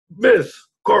Miss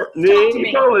Talk to Courtney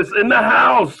me. Poulos in the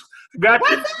house. Got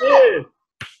you What's in.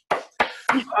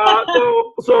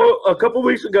 So a couple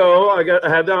weeks ago, I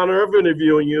had the honor of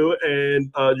interviewing you,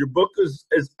 and your book is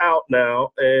out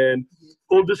now. And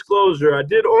full disclosure, I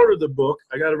did order the book.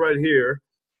 I got it right here,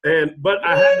 but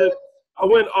I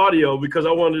went audio because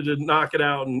I wanted to knock it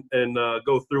out and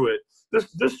go through it.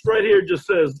 This right here just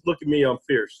says, "Look at me, I'm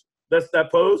fierce." That's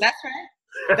that pose. That's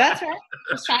right. That's right.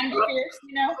 Just trying to be fierce,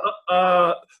 you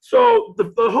know. So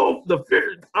the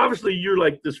fear. Obviously, you're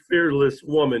like this fearless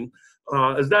woman.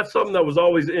 Is that something that was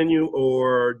always in you,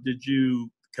 or did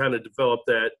you kind of develop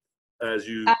that as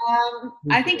you?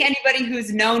 I think anybody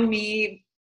who's known me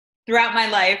throughout my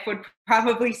life would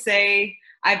probably say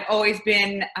I've always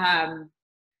been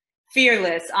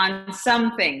fearless on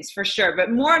some things, for sure.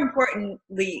 But more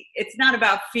importantly, it's not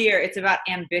about fear, it's about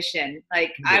ambition.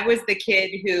 Like, I was the kid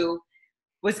who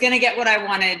was going to get what I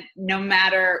wanted no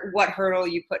matter what hurdle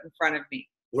you put in front of me.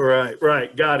 Right.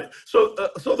 Got it. So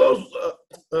those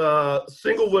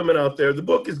single women out there, the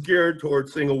book is geared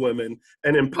towards single women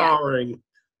and empowering.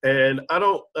 Yeah. And I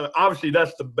don't, obviously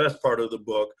that's the best part of the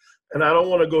book. And I don't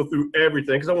want to go through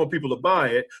everything because I want people to buy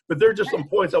it, but there are just some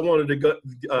points I wanted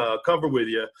to cover with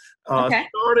you.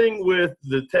 Starting with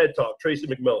the TED Talk, Tracy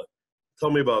McMillan.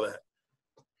 Tell me about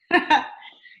that.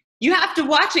 You have to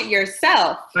watch it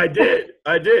yourself. I did.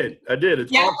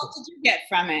 It's yeah, awesome. What did you get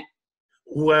from it?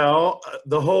 Well,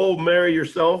 the whole marry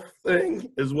yourself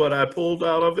thing is what I pulled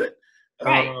out of it.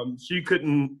 Right. She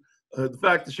couldn't, the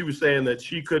fact that she was saying that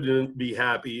she couldn't be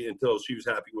happy until she was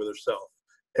happy with herself.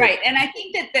 Right. And I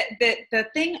think that the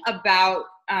thing about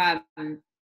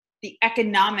the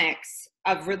economics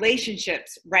of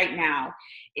relationships right now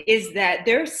is that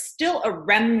there's still a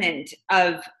remnant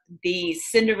of the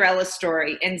Cinderella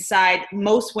story inside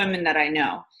most women that I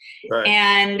know. Right.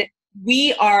 And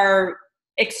we are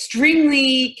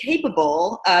extremely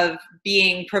capable of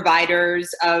being providers,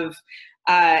 of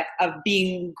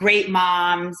being great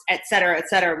moms, et cetera, et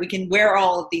cetera. We can wear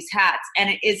all of these hats, and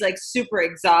it is like super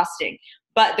exhausting.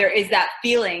 But there is that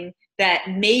feeling that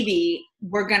maybe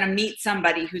we're going to meet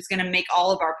somebody who's going to make all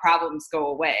of our problems go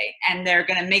away, and they're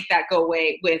going to make that go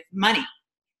away with money.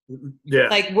 Yeah.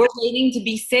 Like, we're waiting to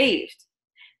be saved.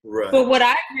 Right. But what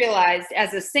I've realized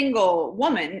as a single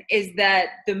woman is that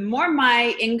the more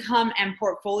my income and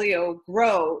portfolio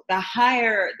grow, the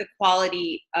higher the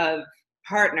quality of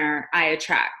partner I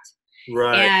attract.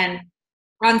 Right. And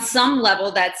on some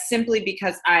level, that's simply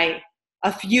because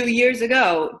a few years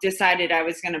ago, decided I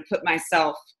was going to put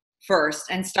myself first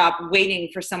and stop waiting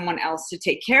for someone else to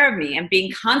take care of me. And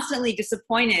being constantly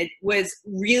disappointed was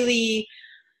really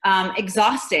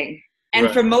exhausting. And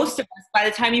for most of us, by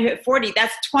the time you hit 40,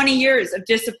 that's 20 years of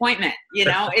disappointment. You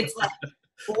know, it's like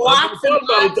lots and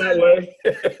lots that way.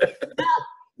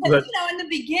 But, you know, in the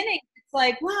beginning, it's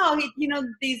like, wow, you know,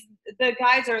 the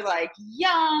guys are like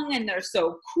young and they're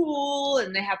so cool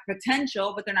and they have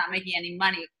potential, but they're not making any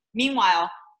money. Meanwhile,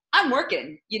 I'm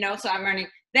working, you know, so I'm earning.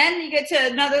 Then you get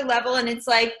to another level and it's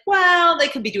like, well, they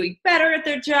could be doing better at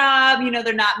their job. You know,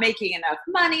 they're not making enough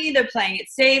money. They're playing it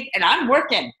safe. And I'm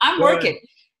working.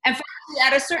 And finally,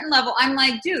 at a certain level, I'm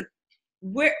like, dude,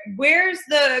 where's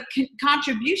the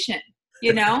contribution,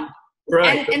 you know?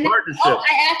 Right. And then,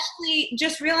 I actually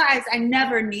just realized I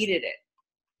never needed it.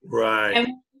 Right. And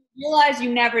when you realize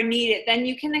you never need it, then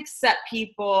you can accept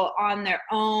people on their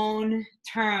own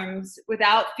terms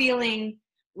without feeling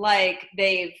like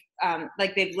they've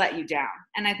let you down.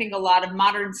 And I think a lot of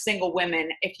modern single women,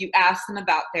 if you ask them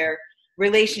about their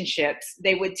relationships,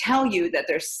 they would tell you that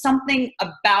there's something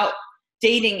about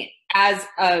dating as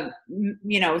a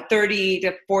 30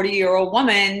 to 40-year-old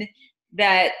woman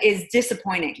that is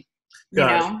disappointing. You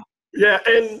know? Yeah,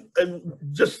 and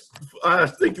just I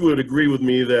think you would agree with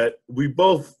me that we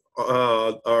both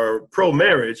are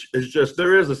pro-marriage. It's just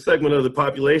there is a segment of the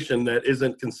population that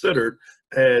isn't considered,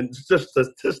 and just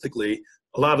statistically,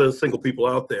 a lot of single people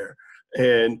out there.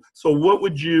 And so what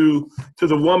would you, to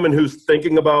the woman who's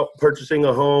thinking about purchasing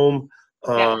a home,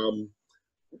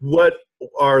 what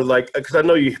are, like, because I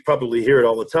know you probably hear it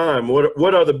all the time,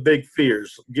 what are the big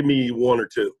fears? Give me one or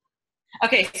two.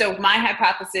 Okay, so my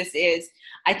hypothesis is,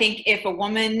 I think if a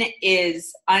woman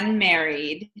is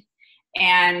unmarried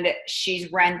and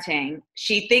she's renting,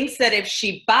 she thinks that if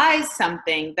she buys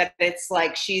something, that it's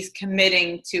like she's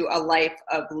committing to a life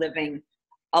of living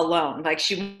alone. Like,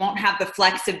 she won't have the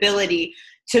flexibility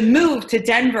to move to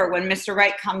Denver when Mr.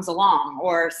 Right comes along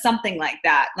or something like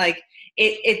that. Like,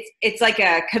 it's like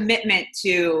a commitment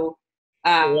to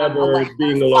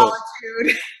being alone.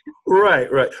 Solitude.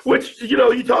 Right, right. Which,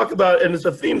 you talk about, and it's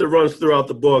a theme that runs throughout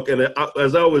the book. And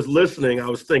as I was listening, I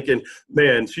was thinking,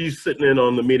 man, she's sitting in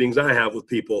on the meetings I have with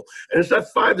people. And it's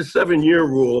that 5 to 7 year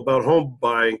rule about home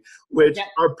buying, which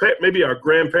maybe our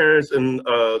grandparents and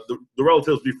the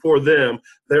relatives before them,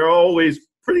 they're always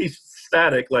pretty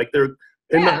static. Like they're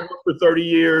in the house for 30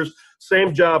 years,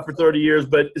 same job for 30 years,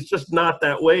 but it's just not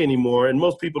that way anymore. And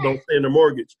most people don't stay in their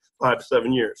mortgage 5 to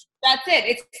 7 years. That's it.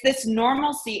 It's this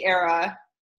normalcy era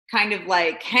kind of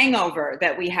like hangover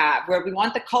that we have, where we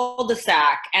want the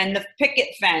cul-de-sac and the picket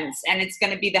fence, and it's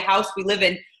going to be the house we live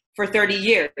in for 30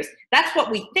 years. That's what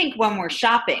we think when we're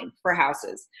shopping for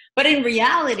houses. But in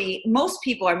reality, most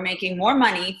people are making more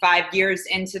money 5 years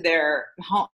into their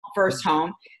first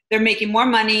home. They're making more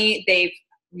money. They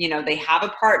have a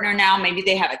partner now. Maybe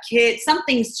they have a kid.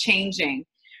 Something's changing.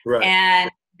 Right.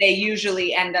 And they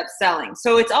usually end up selling.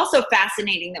 So it's also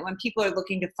fascinating that when people are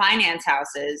looking to finance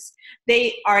houses,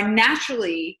 they are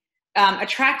naturally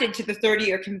attracted to the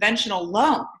 30-year conventional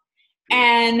loan.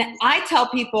 And I tell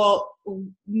people,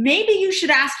 maybe you should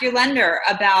ask your lender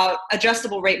about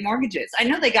adjustable rate mortgages. I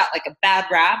know they got like a bad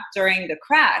rap during the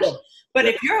crash, but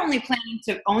if you're only planning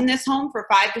to own this home for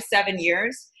 5 to 7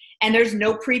 years, and there's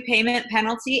no prepayment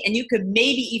penalty, and you could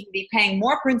maybe even be paying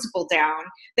more principal down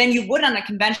than you would on a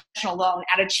conventional loan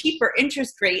at a cheaper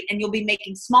interest rate, and you'll be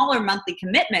making smaller monthly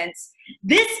commitments,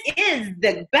 this is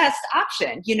the best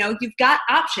option. You've got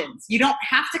options. You don't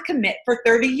have to commit for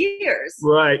 30 years.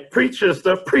 Right. Preach,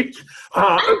 sister, preach.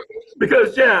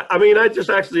 Because, I just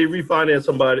actually refinanced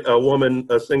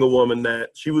a single woman that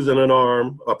she was in an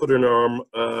arm. I put her in an arm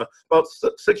about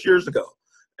 6 years ago.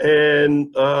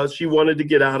 And she wanted to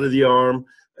get out of the arm,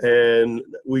 and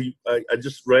I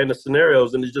just ran the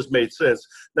scenarios, and it just made sense.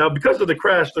 Now, because of the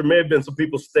crash, there may have been some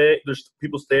people staying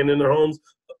in their homes,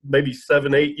 maybe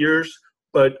 7, 8 years,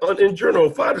 but in general,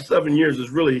 5 to 7 years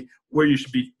is really where you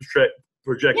should be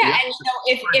projecting. Yeah, and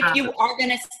if you are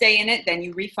going to stay in it, then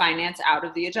you refinance out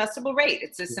of the adjustable rate.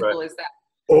 It's as simple as that.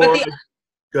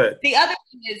 Good. The other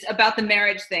thing is about the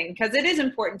marriage thing, because it is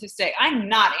important to say I'm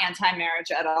not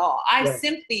anti-marriage at all. I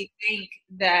simply think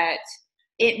that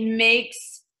it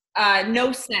makes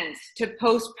no sense to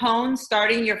postpone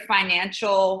starting your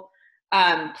financial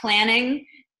planning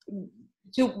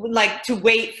to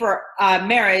wait for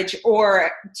marriage,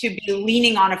 or to be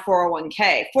leaning on a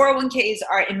 401k. 401ks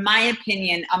are, in my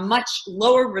opinion, a much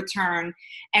lower return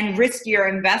and riskier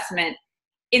investment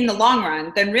in the long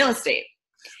run than real estate.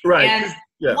 Right. And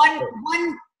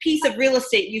one piece of real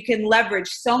estate you can leverage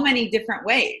so many different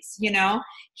ways.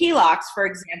 HELOCs, for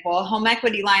example, a home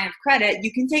equity line of credit,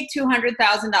 you can take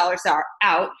 $200,000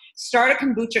 out, start a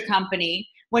kombucha company.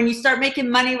 When you start making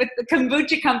money with the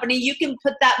kombucha company, you can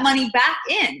put that money back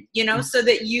in, so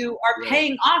that you are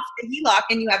paying off the HELOC,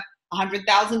 and you have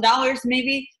 $100,000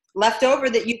 maybe left over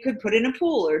that you could put in a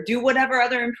pool or do whatever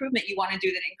other improvement you want to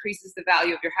do that increases the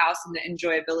value of your house and the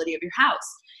enjoyability of your house.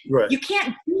 Right. You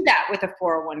can't do that with a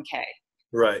 401k.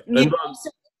 Right.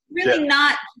 So really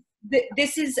not,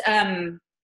 this is,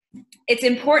 it's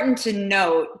important to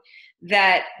note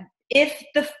that if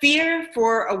the fear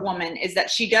for a woman is that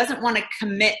she doesn't want to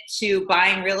commit to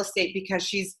buying real estate because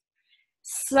she's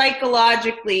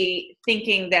psychologically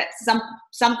thinking that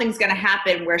something's going to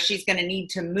happen where she's going to need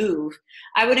to move,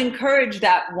 I would encourage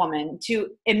that woman to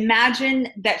imagine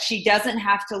that she doesn't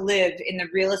have to live in the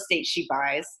real estate she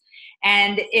buys.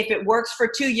 And if it works for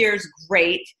 2 years,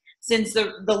 great. Since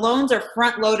the loans are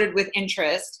front loaded with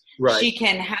interest, she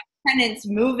can have tenants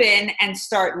move in and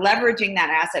start leveraging that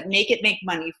asset, make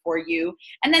money for you,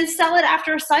 and then sell it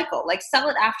after a cycle, like sell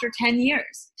it after 10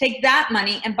 years. Take that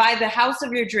money and buy the house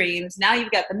of your dreams. Now you've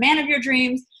got the man of your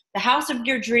dreams, the house of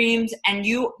your dreams, and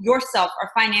you yourself are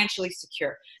financially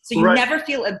secure. So you never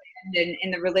feel abandoned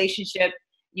in the relationship.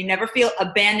 You never feel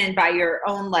abandoned by your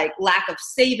own lack of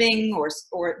saving, or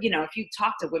if you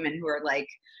talk to women who are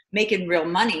making real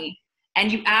money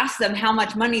and you ask them how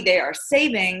much money they are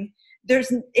saving,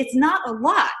 it's not a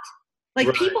lot.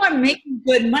 People are making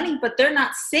good money, but they're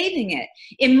not saving it.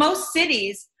 In most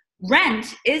cities,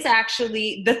 rent is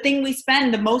actually the thing we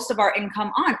spend the most of our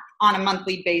income on a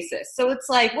monthly basis. So it's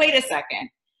wait a second.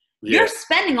 You're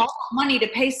spending all that money to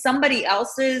pay somebody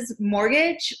else's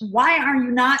mortgage. Why are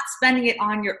you not spending it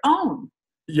on your own?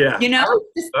 Yeah. The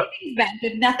savings bank,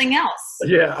 if nothing else.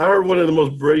 Yeah. I heard one of the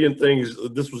most brilliant things.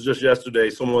 This was just yesterday.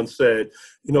 Someone said,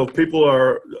 people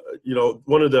are,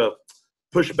 one of the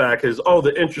pushback is,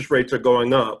 the interest rates are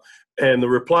going up. And the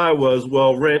reply was,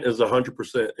 well, rent is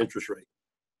 100% interest rate.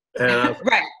 And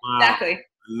right. Exactly.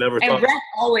 Never thought. And rent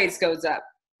always goes up.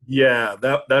 Yeah,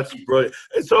 that's brilliant.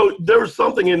 And so there was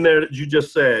something in there that you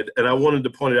just said, and I wanted to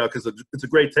point it out because it's a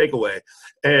great takeaway.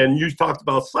 And you talked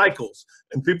about cycles,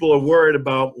 and people are worried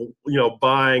about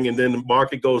buying, and then the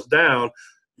market goes down.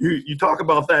 You talk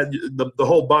about that the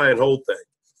whole buy and hold thing.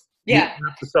 You Yeah,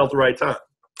 have to sell at the right time.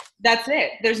 that's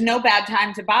it. There's no bad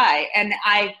time to buy. And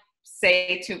I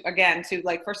say to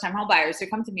like first time home buyers who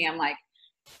come to me, I'm like,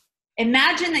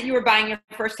 imagine that you were buying your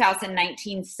first house in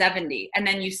 1970 and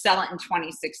then you sell it in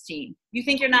 2016. You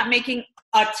think you're not making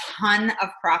a ton of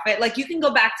profit? Like, you can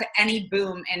go back to any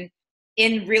boom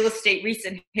in real estate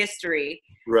recent history,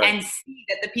 right, and see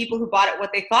that the people who bought it, what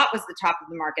they thought was the top of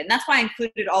the market. And that's why I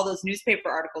included all those newspaper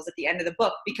articles at the end of the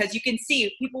book, because you can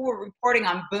see people were reporting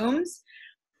on booms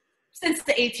since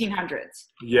the 1800s.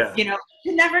 Yeah. It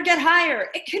can never get higher.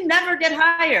 It can never get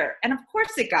higher. And of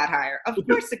course it got higher. Of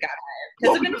course it got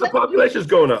higher. Because the population's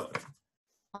going up.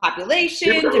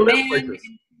 Population, demand,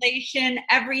 inflation,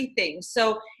 everything.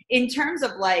 So in terms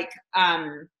of like,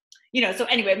 so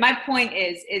anyway, my point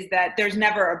is that there's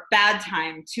never a bad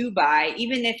time to buy.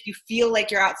 Even if you feel like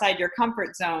you're outside your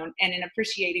comfort zone and in an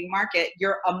appreciating market,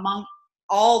 you're among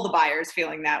all the buyers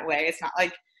feeling that way. It's not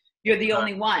like you're the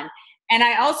only one. And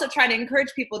I also try to encourage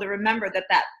people to remember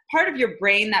that part of your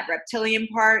brain, that reptilian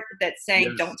part that's saying,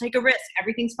 yes, don't take a risk,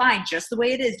 everything's fine, just the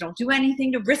way it is, don't do anything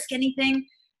to risk anything,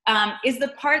 is the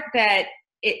part that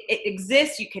it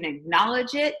exists. You can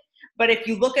acknowledge it. But if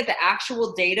you look at the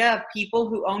actual data of people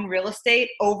who own real estate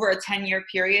over a 10-year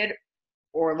period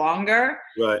or longer,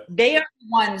 right, they are the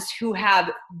ones who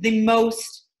have the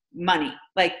most money.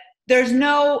 Like, there's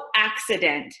no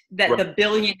accident that right, the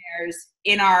billionaires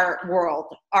in our world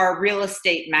are real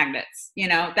estate magnates.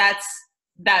 That's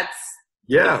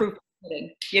yeah, the proof of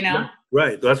it,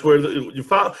 Right. That's where you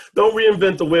follow. Don't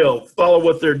reinvent the wheel. Follow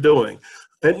what they're doing.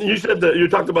 And you said that you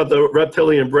talked about the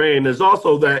reptilian brain. There's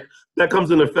also that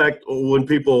comes in effect when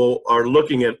people are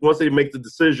looking at, once they make the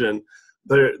decision,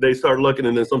 they start looking,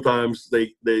 and then sometimes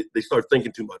they start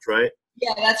thinking too much, right?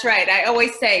 Yeah, that's right. I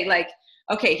always say, like,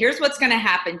 okay, here's what's going to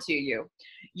happen to you.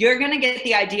 You're going to get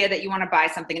the idea that you want to buy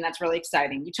something, and that's really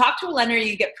exciting. You talk to a lender,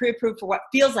 you get pre-approved for what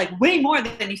feels like way more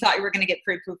than you thought you were going to get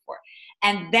pre-approved for.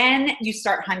 And then you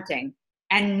start hunting,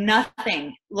 and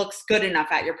nothing looks good enough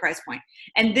at your price point.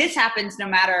 And this happens no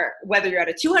matter whether you're at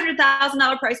a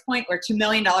 $200,000 price point or $2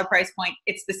 million price point.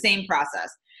 It's the same process.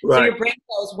 Right. So your brain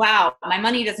goes, wow, my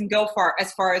money doesn't go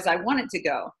as far as I want it to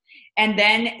go. And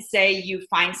then say you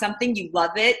find something, you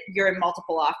love it, you're in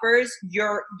multiple offers,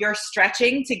 you're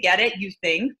stretching to get it, you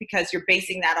think, because you're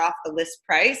basing that off the list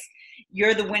price.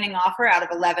 You're the winning offer out of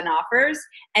 11 offers.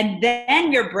 And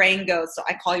then your brain goes, so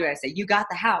I call you, I say, you got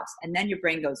the house. And then your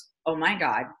brain goes, oh my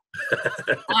God,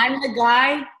 I'm the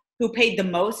guy who paid the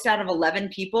most out of 11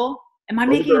 people. Am I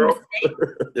making a mistake?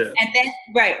 Yeah. And then,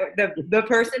 right, the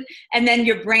person, and then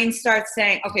your brain starts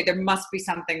saying, okay, there must be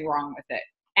something wrong with it.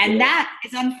 And that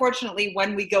is unfortunately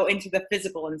when we go into the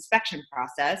physical inspection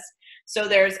process. So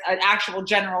there's an actual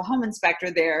general home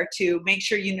inspector there to make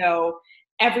sure you know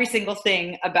every single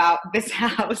thing about this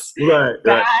house, right,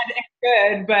 bad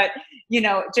and good. But,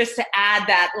 just to add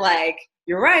that, like,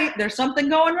 you're right, there's something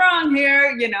going wrong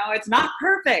here. It's not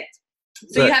perfect.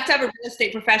 So you have to have a real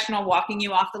estate professional walking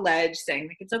you off the ledge saying,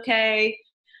 like, it's okay.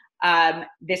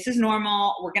 This is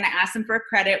normal. We're going to ask them for a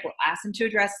credit. We'll ask them to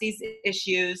address these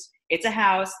issues. It's a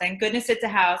house. Thank goodness it's a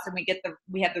house, and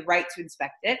we have the right to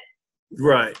inspect it.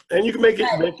 Right, and you can make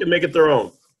it their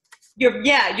own.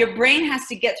 Your brain has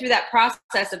to get through that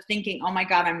process of thinking, oh my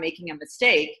God, I'm making a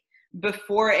mistake,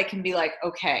 before it can be like,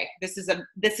 okay, this is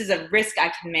a risk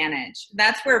I can manage.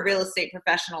 That's where real estate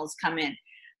professionals come in.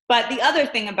 But the other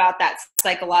thing about that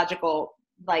psychological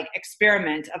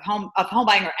experiment of home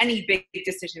buying or any big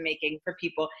decision making for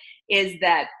people is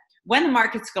that when the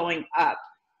market's going up,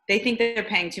 they think that they're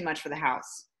paying too much for the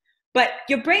house. But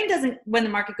your brain doesn't, when the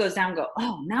market goes down, go,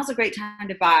 oh, now's a great time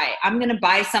to buy. I'm going to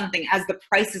buy something as the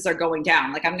prices are going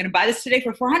down. Like, I'm going to buy this today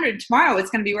for $400. Tomorrow it's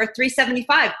going to be worth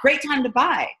 $375. Great time to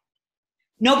buy.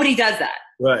 Nobody does that.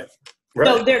 Right.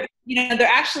 So they're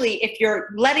actually, if you're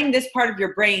letting this part of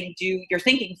your brain do your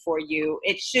thinking for you,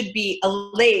 it should be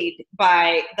allayed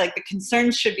by, the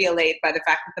concerns should be allayed by the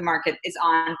fact that the market is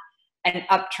on an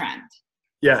uptrend.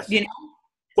 Yes.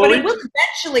 But it will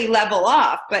eventually level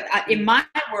off. But in my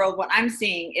world, what I'm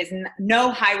seeing is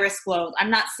no high-risk loans. I'm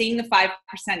not seeing the 5%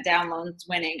 down loans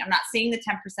winning. I'm not seeing the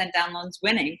 10% down loans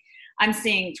winning. I'm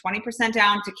seeing 20%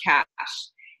 down to cash.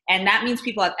 And that means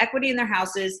people have equity in their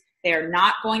houses. They're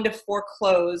not going to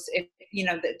foreclose if,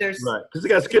 there's... Right, because they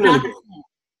got skin in the game.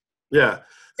 Yeah.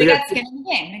 They got skin in the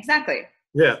game, exactly.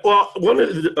 Yeah, well,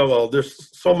 well, there's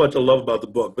so much I love about the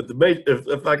book, but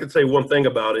if I could say one thing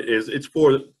about it is it's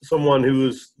for someone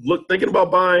who's thinking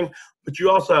about buying, but you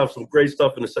also have some great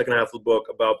stuff in the second half of the book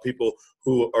about people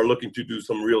who are looking to do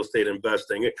some real estate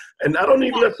investing. And I don't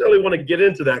even necessarily want to get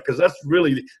into that because that's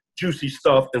really juicy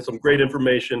stuff and some great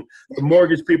information. The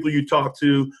mortgage people you talk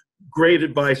to, great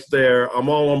advice there. I'm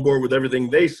all on board with everything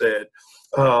they said.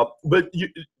 But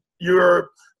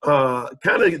you're kind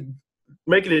of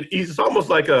making it easy. It's almost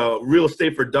like a real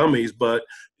estate for dummies, but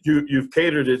you've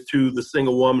catered it to the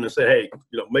single woman and said, hey,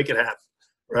 make it happen.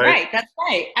 Right. Right. That's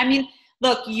right. I mean,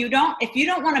 look, if you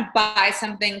don't want to buy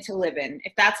something to live in,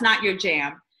 if that's not your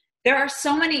jam, there are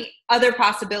so many other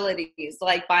possibilities,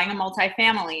 like buying a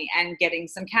multifamily and getting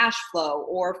some cash flow,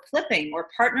 or flipping, or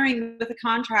partnering with a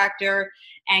contractor.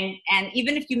 And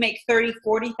even if you make $30,000,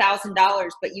 $40,000,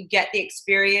 but you get the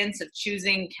experience of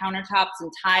choosing countertops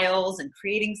and tiles and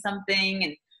creating something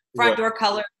and front door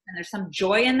colors, and there's some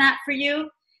joy in that for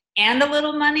you and a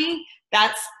little money,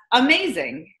 that's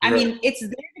amazing. I mean, it's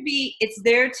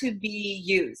there to be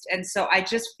used. And so I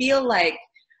just feel like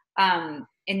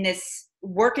in this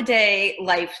workaday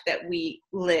life that we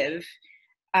live,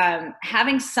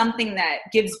 having something that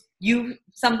gives you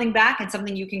something back and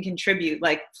something you can contribute,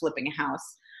 like flipping a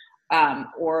house,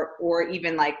 or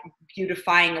even like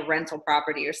beautifying a rental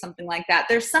property or something like that.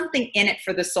 There's something in it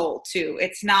for the soul too.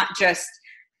 It's not just,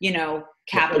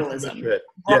 capitalism. Yeah.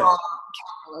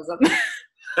 Capitalism.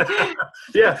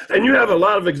 Yeah, and you have a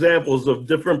lot of examples of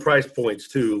different price points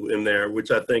too in there,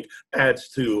 which I think adds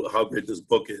to how great this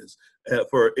book is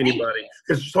for anybody.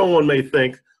 Because someone may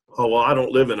think, oh, well, I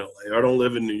don't live in LA, I don't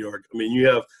live in New York. I mean,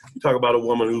 you talk about a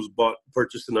woman who's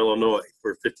purchased in Illinois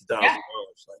for $50,000.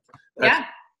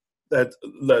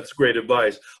 That's great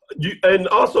advice. And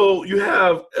also, you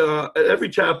have at every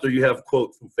chapter you have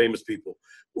quotes from famous people.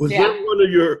 Was there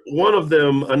one of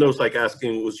them? I know it's like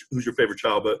asking who's your favorite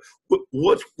child, but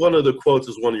what's one of the quotes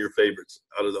is one of your favorites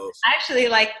out of those? I actually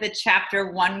like the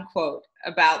chapter 1 quote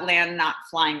about land not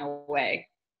flying away.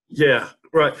 Yeah,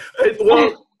 right.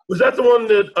 Well, was that the one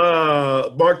that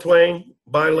Mark Twain,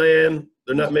 buy land,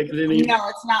 they're not making it any? No,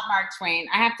 it's not Mark Twain.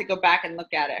 I have to go back and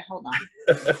look at it. Hold on.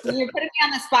 You're putting me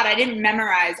on the spot. I didn't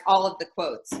memorize all of the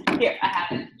quotes. Here, I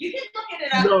have it. You can look at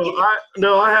it up.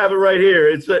 No, I have it right here.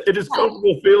 It is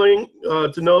comfortable feeling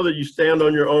to know that you stand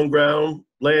on your own ground.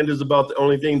 Land is about the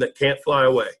only thing that can't fly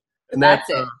away. And that's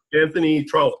it. Anthony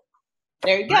Trollope.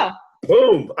 There you go.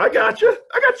 Boom. I got you back.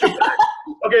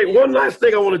 Okay, one last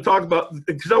thing I want to talk about,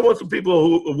 because I want some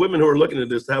women who are looking at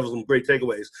this to have some great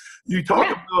takeaways. You talk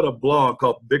about a blog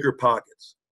called Bigger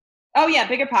Pockets. Oh yeah,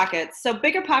 Bigger Pockets. So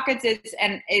Bigger Pockets is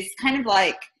kind of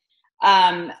like,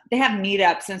 they have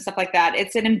meetups and stuff like that.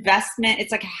 It's an investment.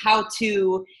 It's like how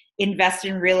to invest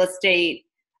in real estate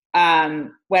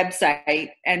website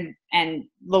and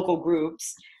local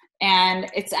groups. And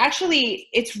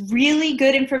it's really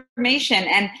good information.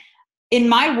 And in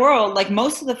my world, like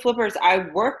most of the flippers I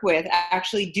work with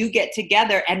actually do get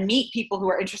together and meet people who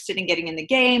are interested in getting in the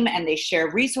game, and they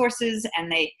share resources and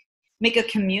they make a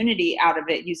community out of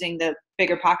it using the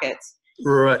Bigger Pockets.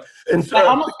 Right. And so but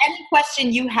almost any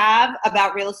question you have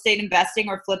about real estate investing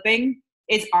or flipping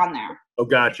is on there. Oh,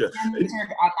 gotcha. And on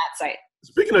that site.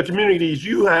 Speaking of communities,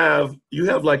 you have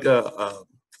like a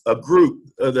group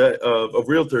of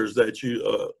realtors that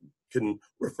you can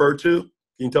refer to. Can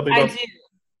you tell me about that? I do.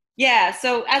 Yeah,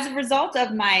 so as a result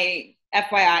of my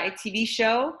FYI TV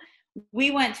show, we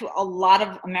went to a lot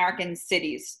of American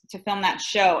cities to film that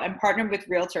show and partnered with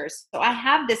realtors. So I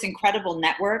have this incredible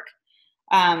network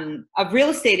of real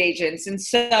estate agents. And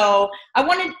so I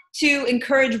wanted to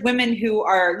encourage women who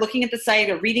are looking at the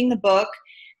site or reading the book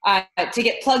to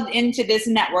get plugged into this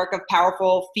network of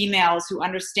powerful females who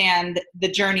understand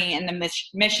the journey and the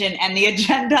mission and the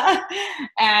agenda.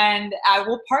 And I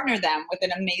will partner them with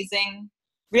an amazing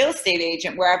real estate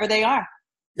agent wherever they are.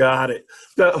 Got it.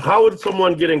 How would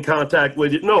someone get in contact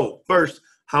with you? No, first,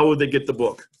 how would they get the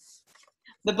book?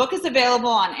 The book is available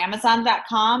on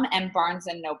Amazon.com and Barnes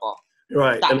 & Noble.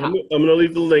 Right. And I'm going to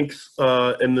leave the links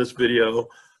in this video.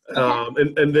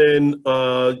 Okay. And then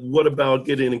what about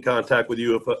getting in contact with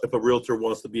you if a realtor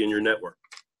wants to be in your network?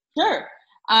 Sure.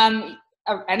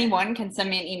 Anyone can send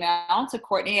me an email to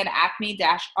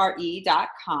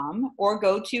Courtney@acme-re.com or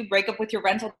go to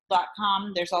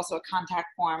breakupwithyourrental.com. There's also a contact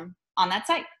form on that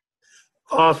site.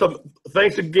 Awesome.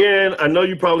 Thanks again. I know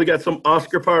you probably got some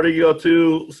Oscar party to go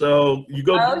to, so you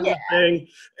go do your thing.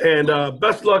 And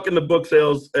best luck in the book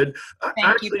sales. And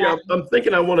I'm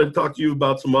thinking I want to talk to you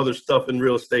about some other stuff in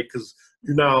real estate because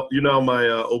you're now my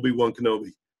Obi-Wan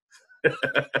Kenobi.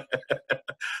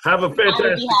 Have a fantastic. I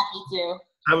would be happy to.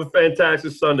 Have a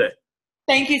fantastic Sunday.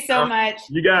 Thank you so much.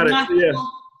 You got it. Mwah. See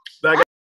ya.